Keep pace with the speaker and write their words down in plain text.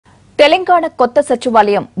తెలంగాణ కొత్త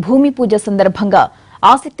సచివాలయం భూమి పూజ సందర్భంగా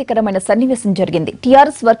ఆసక్తికరమైన సన్నివేశం జరిగింది.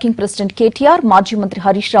 టీఆర్ఎస్ వర్కింగ్ ప్రెసిడెంట్ కేటీఆర్, మాజీ మంత్రి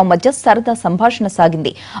హరీష్ రావు మధ్య సరదా సంభాషణ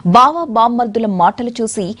సాగింది. బావ బామ్మర్దుల మాటలు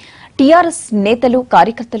చూసి టీఆర్ఎస్ నేతలు,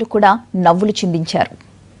 కార్యకర్తలు కూడా నవ్వులు చిందించారు.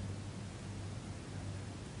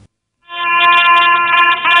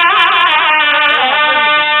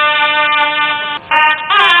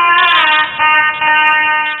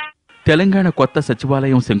 తెలంగాణ కొత్త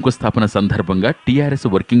సచివాలయం శంకుస్థాపన సందర్భంగా TRS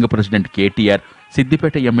working president KTR,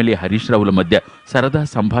 Siddipet MLA Harish Ravula మధ్య సరదా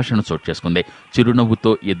సంభాషణ చోటు చేసుకుంది.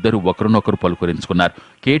 చిరునవ్వుతో ఇద్దరు ఒకరినొకరు పలుకరించుకున్నారు.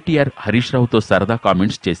 కేటీఆర్ హరీష్ రావుతో సరదా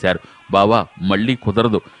కామెంట్స్ చేశారు. బావా మళ్లీ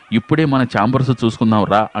కుదరదు, ఇప్పుడే మన ఛాంబర్స్ చూసుకుందాం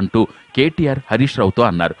రా అంటూ కేటీఆర్ హరీష్ రావుతో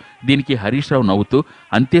అన్నారు. దీనికి హరీష్ రావు నవ్వుతూ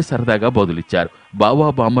అంతే సరదాగా బదులిచ్చారు. బావా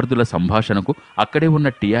బామర్దుల సంభాషణకు అక్కడే ఉన్న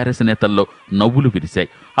టీఆర్ఎస్ నేతల్లో నవ్వులు విరిశాయి.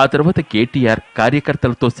 ఆ తర్వాత కేటీఆర్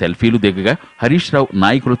కార్యకర్తలతో సెల్ఫీలు దిగగా హరీష్ రావు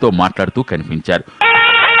నాయకులతో మాట్లాడుతూ కనిపించారు.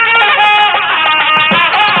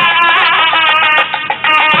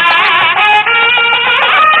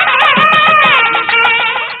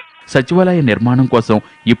 సచివాలయ నిర్మాణం కోసం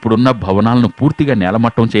ఇప్పుడున్న భవనాలను పూర్తిగా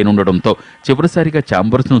నేలమట్టం చేయనుండడంతో చివరిసారిగా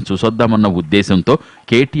ఛాంబర్స్ను చూసొద్దామన్న ఉద్దేశంతో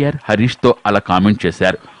కేటీఆర్ హరీష్తో అలా కామెంట్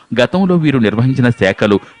చేశారు. గతంలో వీరు నిర్వహించిన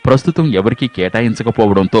శాఖలు ప్రస్తుతం ఎవరికీ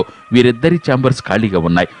కేటాయించకపోవడంతో వీరిద్దరి ఛాంబర్స్ ఖాళీగా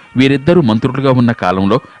ఉన్నాయి. వీరిద్దరూ మంత్రులుగా ఉన్న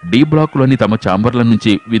కాలంలో డి బ్లాక్లోని తమ ఛాంబర్ల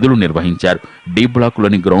నుంచి విధులు నిర్వహించారు. డి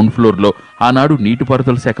బ్లాక్లోని గ్రౌండ్ ఫ్లోర్లో ఆనాడు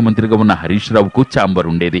నీటిపారుదల శాఖ మంత్రిగా ఉన్న హరీష్ రావుకు ఛాంబర్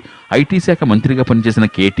ఉండేది. ఐటీ శాఖ మంత్రిగా పనిచేసిన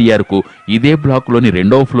కేటీఆర్కు ఇదే బ్లాక్లోని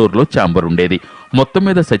 2వ ఫ్లోర్లో ఛాంబర్ ఉండేది. మొత్తం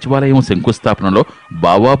మీద సచివాలయం శంకుస్థాపనలో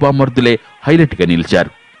బావా బామర్దులే హైలైట్గా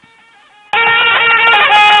నిలిచారు.